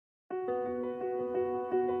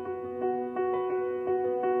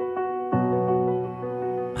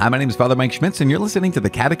Hi, my name is Father Mike Schmitz, and you're listening to the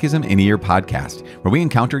Catechism in a Year podcast, where we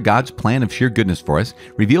encounter God's plan of sheer goodness for us,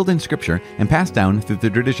 revealed in Scripture and passed down through the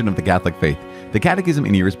tradition of the Catholic faith. The Catechism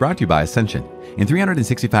in a Year is brought to you by Ascension. In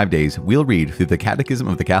 365 days, we'll read through the Catechism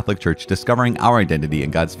of the Catholic Church, discovering our identity in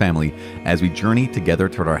God's family as we journey together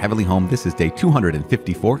toward our heavenly home. This is day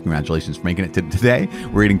 254. Congratulations for making it to today.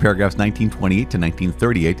 We're reading paragraphs 1928 to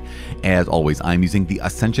 1938. As always, I'm using the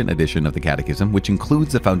Ascension edition of the Catechism, which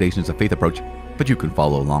includes the Foundations of Faith approach, but you can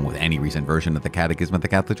follow along with any recent version of the Catechism of the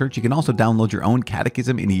Catholic Church. You can also download your own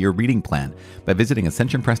Catechism in a Year reading plan by visiting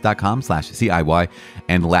ascensionpress.com/CIY.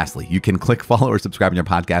 And lastly, you can click follow or subscribe in your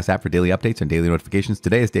podcast app for daily updates and daily notifications.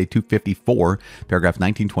 Today is day 254, paragraph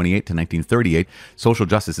 1928 to 1938. Social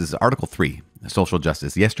justice is Article 3. Social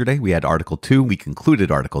justice. Yesterday, we had Article 2. We concluded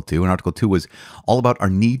Article 2, and Article 2 was all about our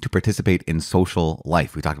need to participate in social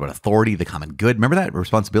life. We talked about authority, the common good. Remember that?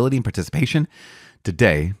 Responsibility and participation.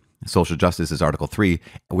 Today, social justice is Article 3.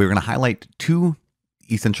 We're going to highlight two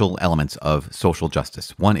essential elements of social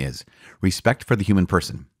justice. One is respect for the human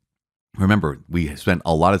person. Remember, we spent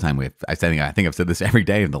a lot of time I think I've said this every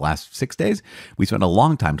day in the last 6 days. We spent a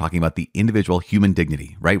long time talking about the individual human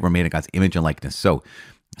dignity, right? We're made in God's image and likeness. So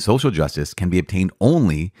social justice can be obtained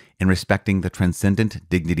only in respecting the transcendent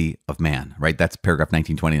dignity of man, right? That's paragraph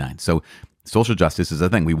 1929. So social justice is a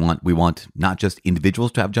thing. We want not just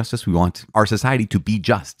individuals to have justice. We want our society to be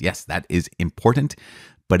just. Yes, that is important,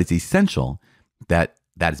 but it's essential that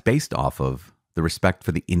is based off of the respect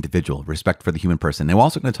for the individual, respect for the human person. And we're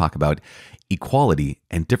also going to talk about equality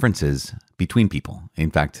and differences between people. In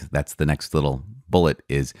fact, that's the next little bullet,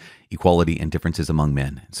 is equality and differences among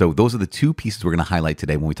men. So those are the two pieces we're going to highlight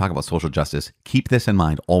today when we talk about social justice. Keep this in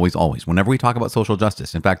mind always, always, whenever we talk about social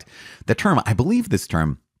justice. In fact, I believe this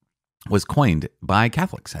term was coined by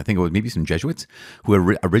Catholics. I think it was maybe some Jesuits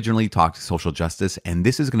who originally talked social justice. And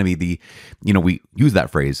this is going to be we use that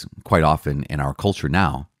phrase quite often in our culture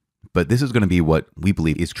now, but this is going to be what we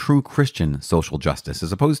believe is true Christian social justice,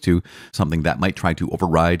 as opposed to something that might try to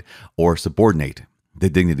override or subordinate the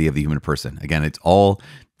dignity of the human person. Again, it's all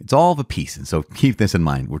of a piece. And so keep this in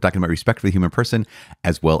mind. We're talking about respect for the human person,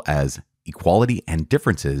 as well as equality and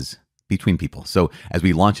differences between people. So as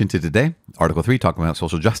we launch into today, Article 3, talking about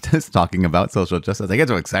social justice, I get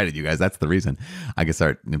so excited, you guys. That's the reason I can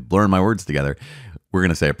start blurring my words together. We're going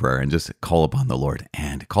to say a prayer and just call upon the Lord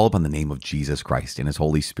and call upon the name of Jesus Christ and His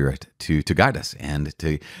Holy Spirit to guide us and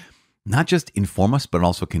to not just inform us, but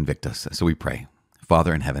also convict us. So we pray.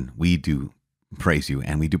 Father in heaven, we do praise you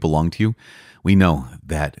and we do belong to you. We know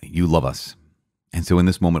that you love us. And so in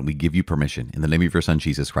this moment, we give you permission in the name of your Son,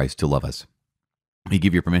 Jesus Christ, to love us. We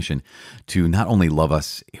give you permission to not only love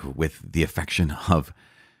us with the affection of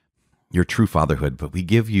your true fatherhood, but we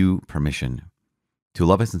give you permission to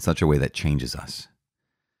love us in such a way that changes us.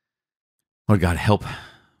 Lord God, help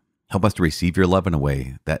us to receive your love in a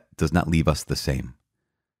way that does not leave us the same,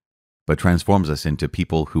 but transforms us into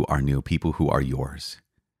people who are new, people who are yours,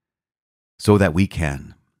 so that we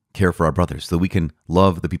can care for our brothers, so that we can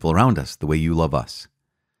love the people around us the way you love us.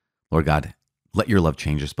 Lord God, let your love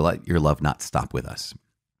change us, but let your love not stop with us.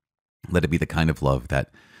 Let it be the kind of love that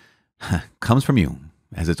comes from you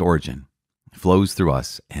as its origin, flows through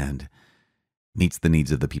us, and meets the needs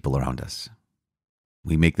of the people around us.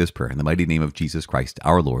 We make this prayer in the mighty name of Jesus Christ,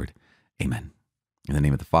 our Lord. Amen. In the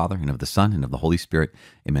name of the Father, and of the Son, and of the Holy Spirit.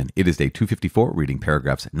 Amen. It is day 254, reading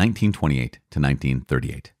paragraphs 1928 to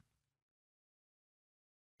 1938.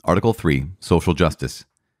 Article 3, Social Justice.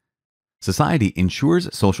 Society ensures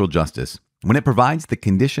social justice when it provides the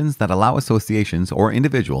conditions that allow associations or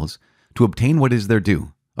individuals to obtain what is their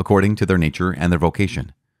due, according to their nature and their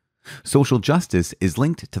vocation. Social justice is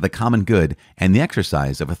linked to the common good and the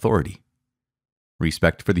exercise of authority.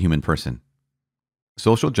 Respect for the human person.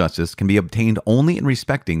 Social justice can be obtained only in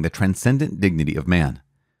respecting the transcendent dignity of man.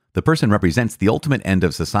 The person represents the ultimate end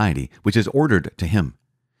of society, which is ordered to him.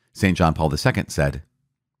 St. John Paul II said,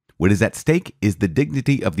 "What is at stake is the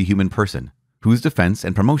dignity of the human person, whose defense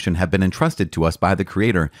and promotion have been entrusted to us by the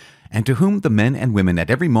Creator, and to whom the men and women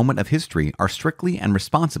at every moment of history are strictly and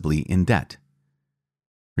responsibly in debt."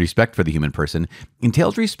 Respect for the human person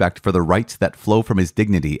entails respect for the rights that flow from his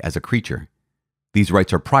dignity as a creature. These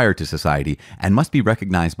rights are prior to society and must be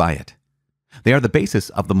recognized by it. They are the basis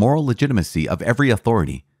of the moral legitimacy of every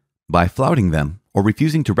authority. By flouting them or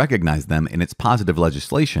refusing to recognize them in its positive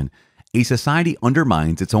legislation, a society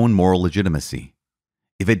undermines its own moral legitimacy.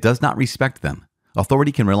 If it does not respect them,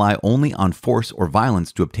 authority can rely only on force or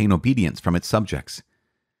violence to obtain obedience from its subjects.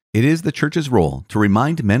 It is the Church's role to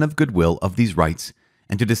remind men of goodwill of these rights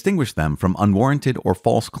and to distinguish them from unwarranted or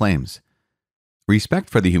false claims. Respect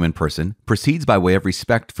for the human person proceeds by way of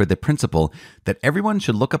respect for the principle that everyone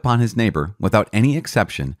should look upon his neighbor, without any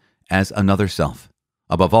exception, as another self,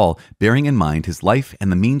 above all, bearing in mind his life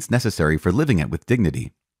and the means necessary for living it with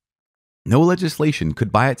dignity. No legislation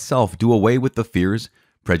could by itself do away with the fears,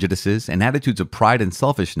 prejudices, and attitudes of pride and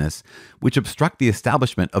selfishness which obstruct the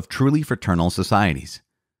establishment of truly fraternal societies.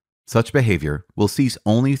 Such behavior will cease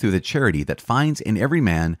only through the charity that finds in every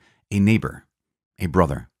man a neighbor, a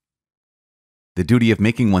brother. The duty of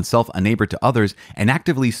making oneself a neighbor to others and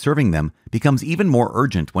actively serving them becomes even more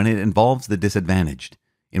urgent when it involves the disadvantaged,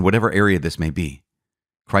 in whatever area this may be.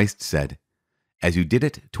 Christ said, "As you did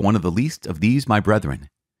it to one of the least of these my brethren,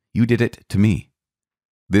 you did it to me."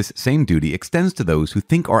 This same duty extends to those who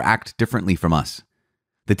think or act differently from us.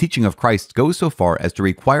 The teaching of Christ goes so far as to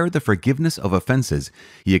require the forgiveness of offenses.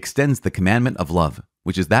 He extends the commandment of love,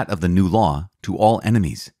 which is that of the new law, to all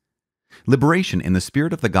enemies. Liberation in the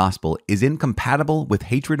spirit of the gospel is incompatible with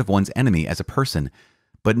hatred of one's enemy as a person,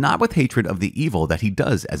 but not with hatred of the evil that he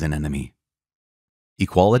does as an enemy.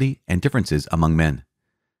 Equality and differences among men.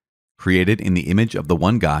 Created in the image of the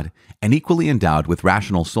one God and equally endowed with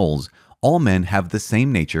rational souls, all men have the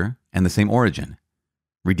same nature and the same origin.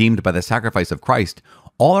 Redeemed by the sacrifice of Christ,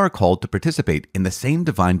 all are called to participate in the same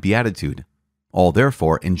divine beatitude. All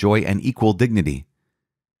therefore enjoy an equal dignity.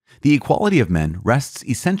 The equality of men rests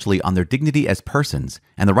essentially on their dignity as persons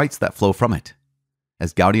and the rights that flow from it.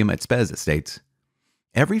 As Gaudium et Spes states,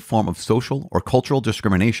 every form of social or cultural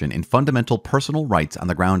discrimination in fundamental personal rights on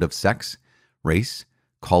the ground of sex, race,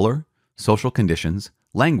 color, social conditions,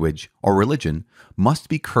 language, or religion must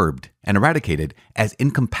be curbed and eradicated as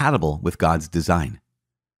incompatible with God's design.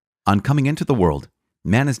 On coming into the world,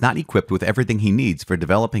 man is not equipped with everything he needs for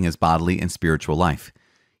developing his bodily and spiritual life.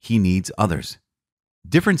 He needs others.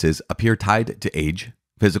 Differences appear tied to age,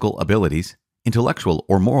 physical abilities, intellectual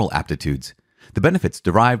or moral aptitudes, the benefits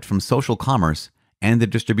derived from social commerce, and the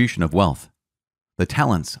distribution of wealth. The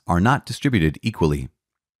talents are not distributed equally.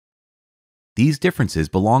 These differences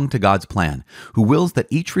belong to God's plan, who wills that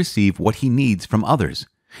each receive what he needs from others,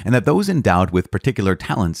 and that those endowed with particular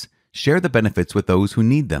talents share the benefits with those who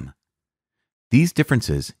need them. These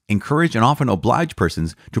differences encourage and often oblige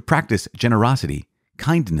persons to practice generosity,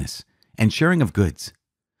 kindness, and sharing of goods.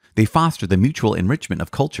 They foster the mutual enrichment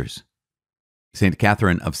of cultures. St.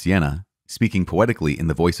 Catherine of Siena, speaking poetically in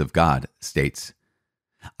the voice of God, states,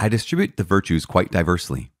 "I distribute the virtues quite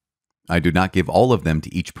diversely. I do not give all of them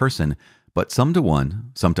to each person, but some to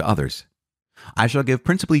one, some to others. I shall give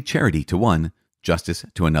principally charity to one, justice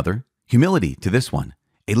to another, humility to this one,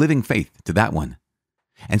 a living faith to that one.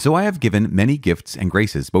 And so I have given many gifts and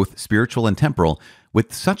graces, both spiritual and temporal,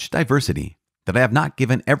 with such diversity that I have not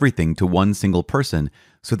given everything to one single person,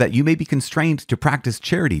 so that you may be constrained to practice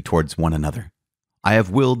charity towards one another. I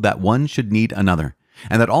have willed that one should need another,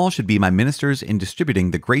 and that all should be my ministers in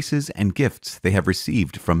distributing the graces and gifts they have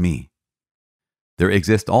received from me." There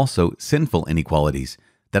exist also sinful inequalities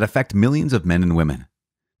that affect millions of men and women.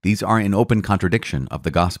 These are in open contradiction of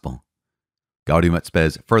the gospel. Gaudium et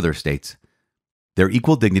Spes further states, "Their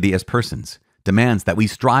equal dignity as persons demands that we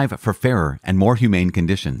strive for fairer and more humane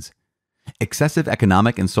conditions. Excessive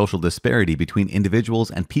economic and social disparity between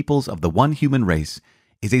individuals and peoples of the one human race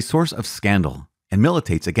is a source of scandal and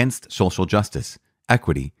militates against social justice,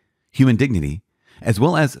 equity, human dignity, as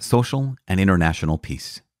well as social and international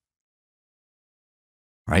peace."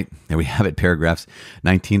 Right, there we have it, paragraphs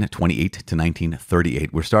 1928 to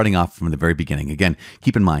 1938. We're starting off from the very beginning. Again,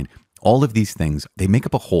 keep in mind, all of these things, they make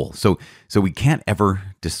up a whole. So we can't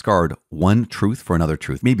ever discard one truth for another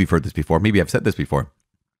truth. Maybe you've heard this before. Maybe I've said this before.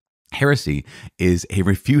 Heresy is a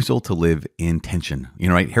refusal to live in tension.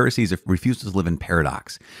 Right? Heresy is a refusal to live in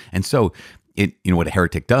paradox. And so what a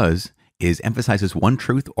heretic does is emphasizes one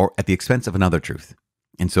truth or at the expense of another truth.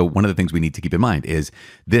 And so one of the things we need to keep in mind is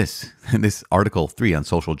this Article 3 on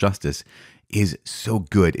social justice is so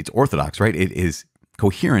good. It's orthodox, right? It is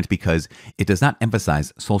coherent because it does not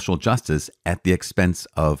emphasize social justice at the expense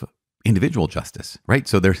of individual justice, right?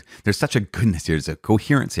 So there's such a goodness here. There's a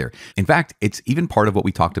coherence here. In fact, it's even part of what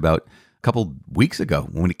we talked about a couple weeks ago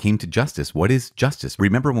when it came to justice. What is justice?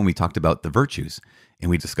 Remember when we talked about the virtues and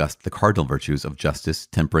we discussed the cardinal virtues of justice,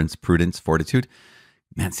 temperance, prudence, fortitude?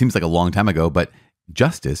 Man, it seems like a long time ago, but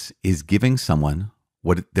justice is giving someone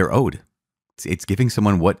what they're owed. It's giving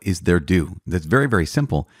someone what is their due. That's very, very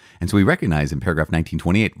simple. And so we recognize in paragraph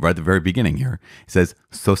 1928, right at the very beginning here, it says,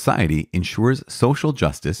 "Society ensures social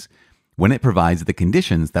justice when it provides the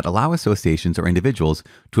conditions that allow associations or individuals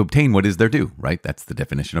to obtain what is their due," right? That's the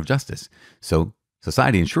definition of justice. So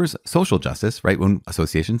society ensures social justice, right, when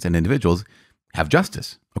associations and individuals have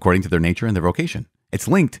justice according to their nature and their vocation. It's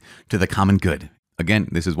linked to the common good. Again,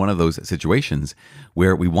 this is one of those situations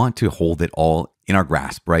where we want to hold it all in our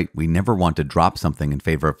grasp, right? We never want to drop something in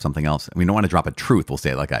favor of something else. We don't want to drop a truth, we'll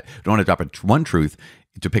say it like that. We don't want to drop one truth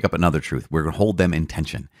to pick up another truth. We're going to hold them in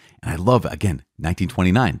tension. And I love, again,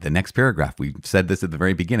 1929, the next paragraph. We said this at the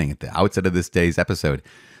very beginning, at the outset of this day's episode.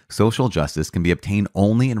 Social justice can be obtained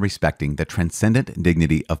only in respecting the transcendent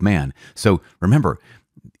dignity of man. So remember,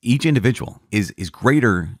 each individual is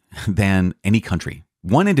greater than any country.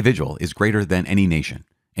 One individual is greater than any nation,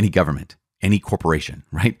 any government, any corporation,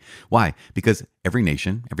 right? Why? Because every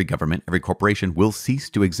nation, every government, every corporation will cease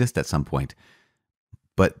to exist at some point.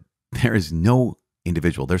 But there is no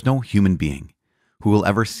individual, there's no human being who will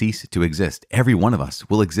ever cease to exist. Every one of us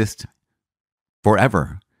will exist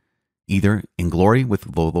forever, either in glory with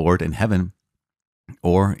the Lord in heaven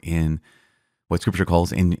or in what Scripture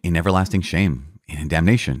calls in everlasting shame, in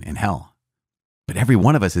damnation, in hell. But every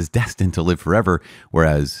one of us is destined to live forever,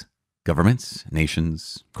 whereas governments,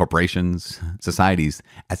 nations, corporations, societies,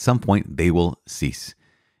 at some point they will cease.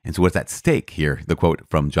 And so what's at stake here, the quote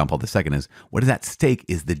from John Paul II is, what is at stake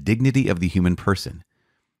is the dignity of the human person,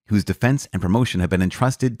 whose defense and promotion have been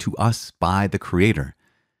entrusted to us by the Creator,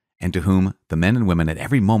 and to whom the men and women at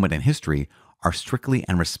every moment in history are strictly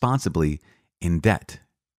and responsibly in debt.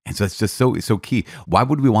 And so it's just so key. Why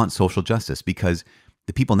would we want social justice? Because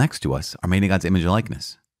the people next to us are made in God's image and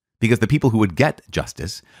likeness. Because the people who would get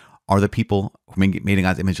justice are the people who are made in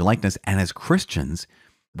God's image and likeness. And as Christians,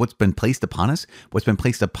 what's been placed upon us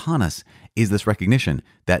is this recognition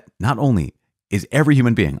that not only is every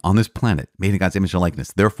human being on this planet made in God's image and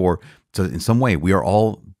likeness, therefore, so in some way, we are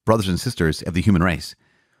all brothers and sisters of the human race,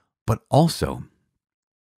 but also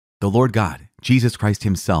the Lord God, Jesus Christ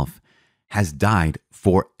himself, has died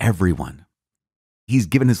for everyone. He's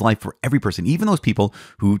given his life for every person, even those people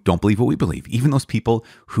who don't believe what we believe, even those people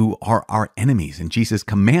who are our enemies. And Jesus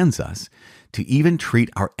commands us to even treat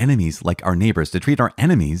our enemies like our neighbors, to treat our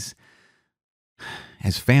enemies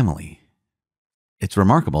as family. It's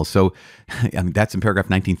remarkable. So that's in paragraph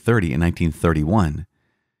 1930 and 1931.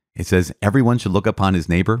 It says, everyone should look upon his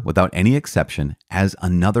neighbor without any exception as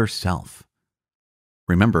another self.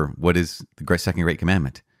 Remember, what is the second great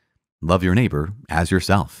commandment? Love your neighbor as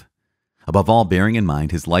yourself. Above all, bearing in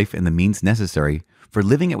mind his life and the means necessary for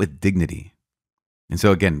living it with dignity. And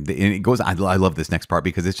so again, it goes, I love this next part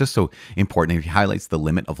because it's just so important. It highlights the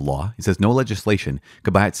limit of law. It says, no legislation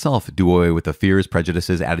could by itself do away with the fears,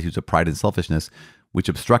 prejudices, attitudes of pride and selfishness, which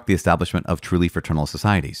obstruct the establishment of truly fraternal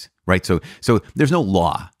societies, right? So there's no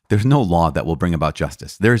law. There's no law that will bring about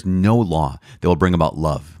justice. There's no law that will bring about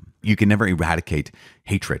love. You can never eradicate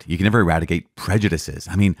hatred. You can never eradicate prejudices.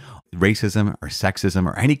 I mean, racism or sexism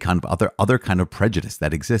or any kind of other kind of prejudice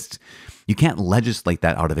that exists, you can't legislate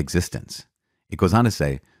that out of existence. It goes on to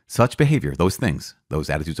say, such behavior, those things, those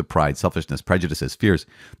attitudes of pride, selfishness, prejudices, fears,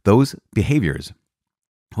 those behaviors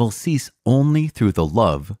will cease only through the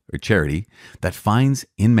love or charity that finds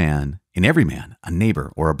in every man, a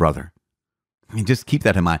neighbor or a brother. I mean, just keep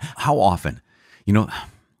that in mind. How often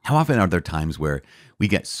are there times where we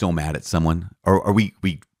get so mad at someone or we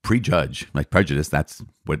prejudge, like prejudice, that's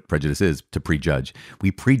what prejudice is, to prejudge.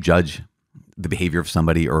 We prejudge the behavior of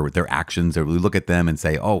somebody or their actions, or we look at them and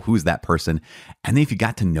say, oh, who's that person? And then if you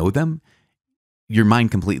got to know them, your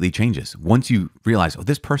mind completely changes. Once you realize, oh,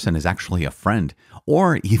 this person is actually a friend.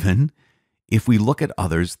 Or even if we look at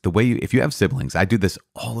others the way if you have siblings, I do this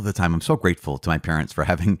all of the time. I'm so grateful to my parents for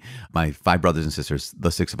having my 5 brothers and sisters,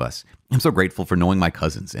 the 6 of us. I'm so grateful for knowing my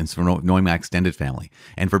cousins and for knowing my extended family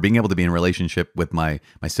and for being able to be in a relationship with my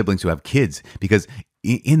siblings who have kids, because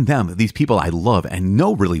in them, these people I love and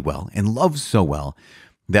know really well and love so well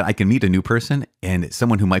that I can meet a new person and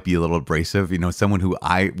someone who might be a little abrasive, someone who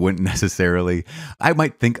I wouldn't necessarily, I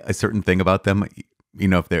might think a certain thing about them,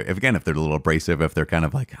 if they're a little abrasive, if they're kind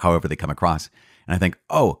of like however they come across. And I think,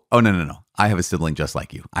 oh, no. I have a sibling just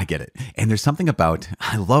like you. I get it. And there's something about,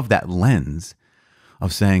 I love that lens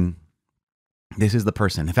of saying, this is the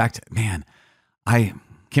person. In fact, man, I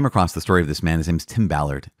came across the story of this man. His name's Tim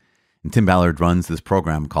Ballard. And Tim Ballard runs this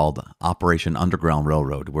program called Operation Underground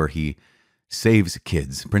Railroad, where he saves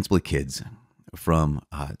kids, principally kids, from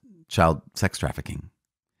child sex trafficking.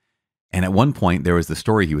 And at one point, there was the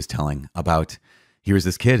story he was telling about, here was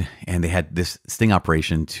this kid, and they had this sting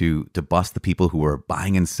operation to bust the people who were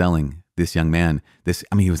buying and selling this young man.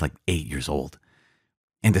 He was like 8 years old,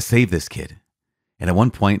 and to save this kid. And at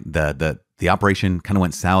one point, the operation kind of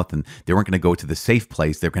went south, and they weren't going to go to the safe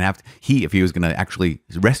place. They're going to have to, if he was going to actually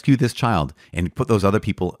rescue this child and put those other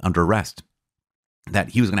people under arrest, that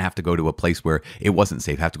he was going to have to go to a place where it wasn't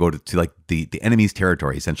safe, have to go to like the enemy's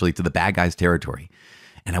territory, essentially to the bad guy's territory.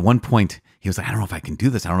 And at one point, he was like, I don't know if I can do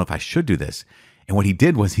this. I don't know if I should do this. And what he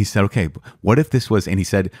did was he said, okay, what if this was, and he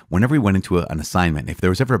said, whenever he went into an assignment, if there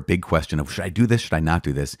was ever a big question of should I do this, should I not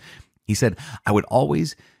do this? He said, I would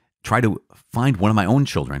always try to find one of my own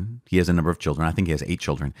children. He has a number of children. I think he has 8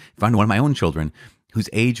 children. Find one of my own children whose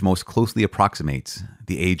age most closely approximates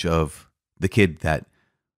the age of the kid that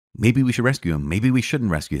maybe we should rescue him. Maybe we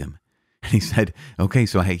shouldn't rescue him. And he said, okay,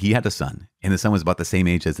 so he had a son, and the son was about the same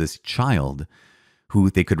age as this child who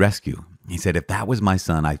they could rescue. He said, if that was my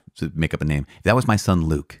son, I should make up a name. If that was my son,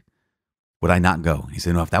 Luke, would I not go? He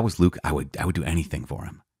said, no, if that was Luke, I would do anything for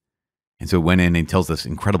him. And so went in and tells this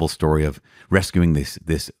incredible story of rescuing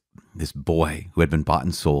this boy who had been bought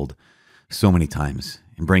and sold so many times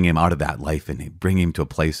and bring him out of that life and bring him to a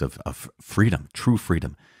place of freedom, true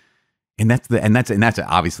freedom. And that's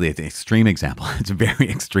obviously it's an extreme example. It's a very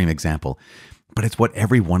extreme example, but it's what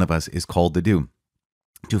every one of us is called to do,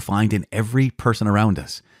 to find in every person around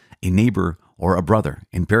us a neighbor or a brother.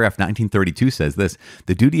 In paragraph 1932 says this: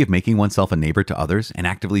 the duty of making oneself a neighbor to others and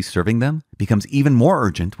actively serving them becomes even more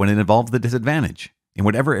urgent when it involves the disadvantage, in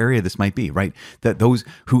whatever area this might be, right? That those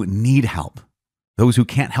who need help, those who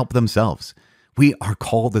can't help themselves, we are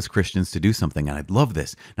called as Christians to do something. And I love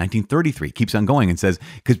this. 1933 keeps on going and says,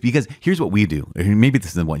 because here's what we do. Maybe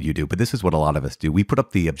this isn't what you do, but this is what a lot of us do. We put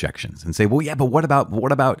up the objections and say, well, yeah, but what about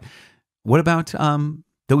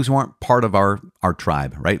those who aren't part of our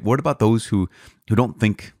tribe, right? What about those who don't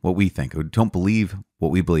think what we think, who don't believe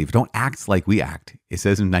what we believe, don't act like we act? It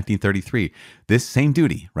says in 1933, this same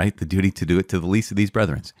duty, right? The duty to do it to the least of these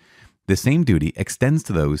brethren. The same duty extends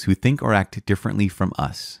to those who think or act differently from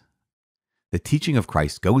us. The teaching of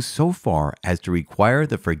Christ goes so far as to require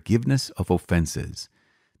the forgiveness of offenses,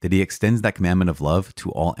 that he extends that commandment of love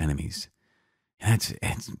to all enemies. And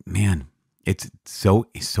it's so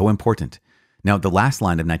important. Now, the last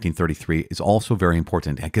line of 1933 is also very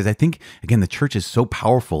important because I think, again, the church is so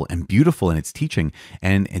powerful and beautiful in its teaching.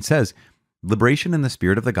 And it says, liberation in the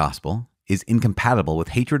spirit of the gospel is incompatible with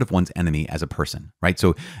hatred of one's enemy as a person, right?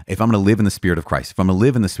 So if I'm going to live in the spirit of Christ, if I'm going to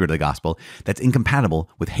live in the spirit of the gospel, that's incompatible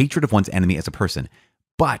with hatred of one's enemy as a person,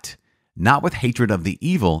 but not with hatred of the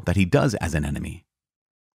evil that he does as an enemy.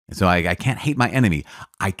 So I can't hate my enemy.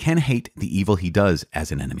 I can hate the evil he does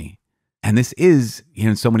as an enemy. And this is,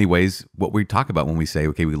 in so many ways, what we talk about when we say,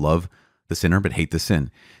 okay, we love the sinner but hate the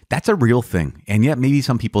sin. That's a real thing. And yet maybe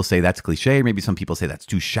some people say that's cliche. Maybe some people say that's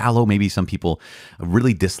too shallow. Maybe some people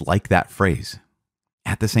really dislike that phrase.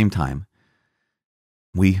 At the same time,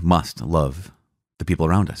 we must love the people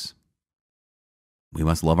around us. We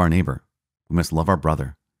must love our neighbor. We must love our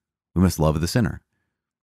brother. We must love the sinner.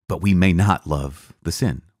 But we may not love the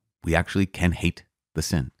sin. We actually can hate the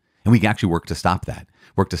sin. And we can actually work to stop that,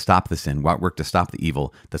 work to stop the sin, work to stop the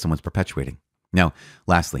evil that someone's perpetuating. Now,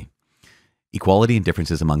 lastly, equality and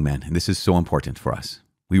differences among men. And this is so important for us.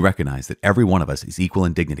 We recognize that every one of us is equal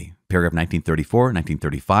in dignity. Paragraph 1934,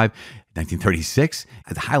 1935, 1936,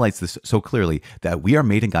 it highlights this so clearly that we are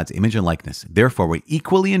made in God's image and likeness. Therefore, we're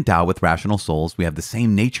equally endowed with rational souls. We have the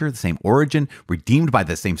same nature, the same origin, redeemed by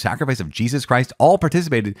the same sacrifice of Jesus Christ, all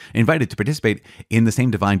invited to participate in the same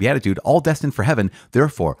divine beatitude, all destined for heaven.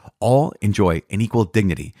 Therefore, all enjoy an equal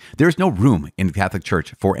dignity. There is no room in the Catholic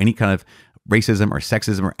Church for any kind of racism or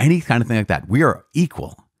sexism or any kind of thing like that. We are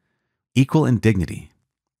equal in dignity.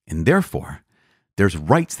 And therefore, there's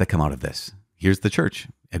rights that come out of this. Here's the church.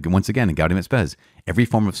 Once again, in Gaudium et Spes, every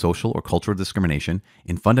form of social or cultural discrimination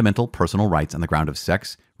in fundamental personal rights on the ground of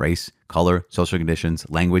sex, race, color, social conditions,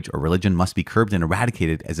 language, or religion must be curbed and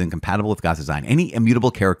eradicated as incompatible with God's design. Any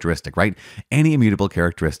immutable characteristic, right? Any immutable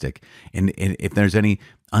characteristic. And if there's any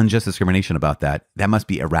unjust discrimination about that, that must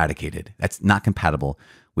be eradicated. That's not compatible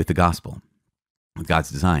with the gospel, with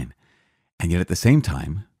God's design. And yet at the same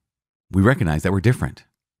time, we recognize that we're different.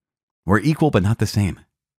 We're equal, but not the same.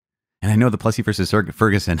 And I know the Plessy versus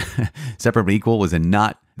Ferguson, separate but equal, was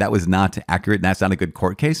not accurate. And that's not a good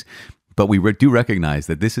court case. But we do recognize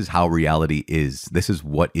that this is how reality is. This is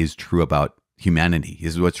what is true about humanity.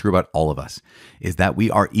 This is what's true about all of us, is that we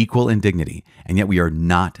are equal in dignity, and yet we are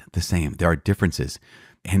not the same. There are differences.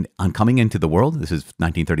 And on coming into the world, this is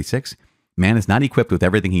 1936, man is not equipped with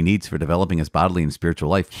everything he needs for developing his bodily and spiritual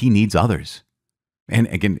life. He needs others. And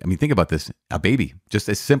again, think about this. A baby, just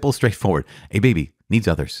as simple, straightforward. A baby needs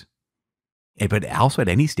others. But also at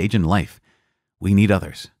any stage in life, we need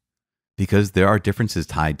others because there are differences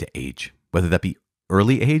tied to age, whether that be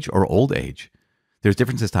early age or old age. There's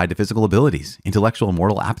differences tied to physical abilities, intellectual and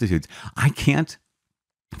moral aptitudes. I can't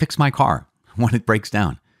fix my car when it breaks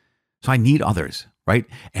down. So I need others, right?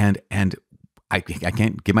 And I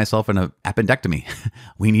can't give myself an appendectomy.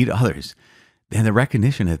 We need others. And the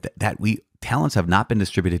recognition that talents have not been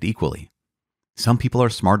distributed equally. Some people are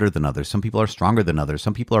smarter than others. Some people are stronger than others.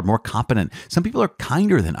 Some people are more competent. Some people are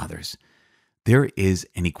kinder than others. There is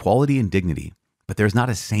an equality in dignity, but there's not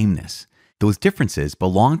a sameness. Those differences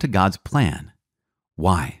belong to God's plan.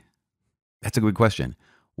 Why? That's a good question.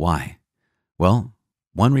 Why? Well,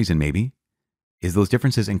 one reason maybe is those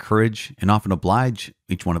differences encourage and often oblige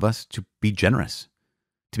each one of us to be generous,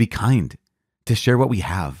 to be kind, to share what we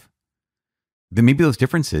have. Then maybe those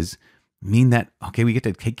differences mean that, okay, we get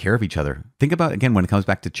to take care of each other. Think about, again, when it comes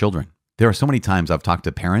back to children. There are so many times I've talked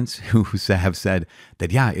to parents who have said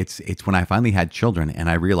that, yeah, it's when I finally had children and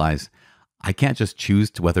I realized I can't just choose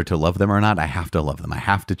to whether to love them or not. I have to love them. I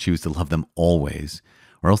have to choose to love them always,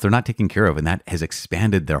 or else they're not taken care of. And that has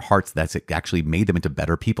expanded their hearts. That's actually made them into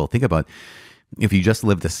better people. Think about if you just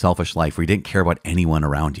lived a selfish life where you didn't care about anyone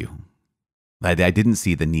around you. I didn't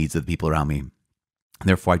see the needs of the people around me.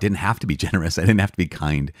 Therefore, I didn't have to be generous. I didn't have to be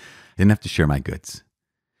kind. I didn't have to share my goods.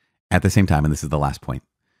 At the same time, and this is the last point,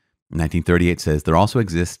 1938 says, there also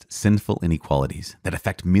exist sinful inequalities that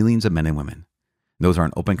affect millions of men and women. Those are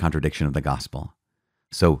an open contradiction of the gospel.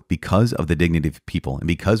 So because of the dignity of people, and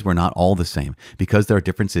because we're not all the same, because there are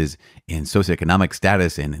differences in socioeconomic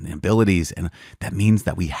status and in abilities, and that means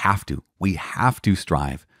that we have to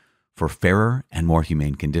strive for fairer and more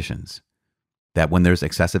humane conditions. That when there's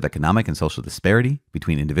excessive economic and social disparity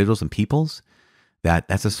between individuals and peoples,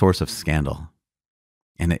 that's a source of scandal.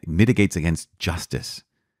 And it mitigates against justice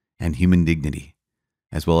and human dignity,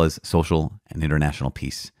 as well as social and international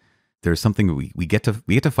peace. There's something we get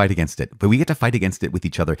to fight against it, but we get to fight against it with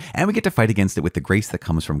each other, and we get to fight against it with the grace that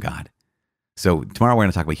comes from God. So tomorrow we're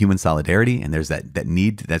going to talk about human solidarity, and there's that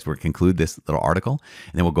need. That's where we conclude this little article,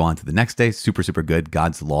 and then we'll go on to the next day. Super, super good.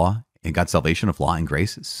 God's law and God's salvation of law and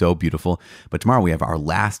grace. So beautiful. But tomorrow we have our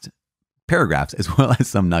last paragraphs as well as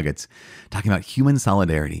some nuggets talking about human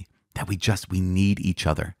solidarity, that we need each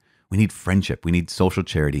other. We need friendship. We need social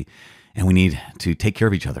charity, and we need to take care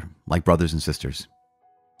of each other like brothers and sisters.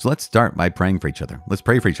 So let's start by praying for each other. Let's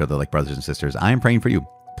pray for each other like brothers and sisters. I am praying for you.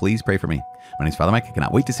 Please pray for me. My name is Father Mike. I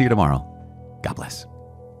cannot wait to see you tomorrow. God bless.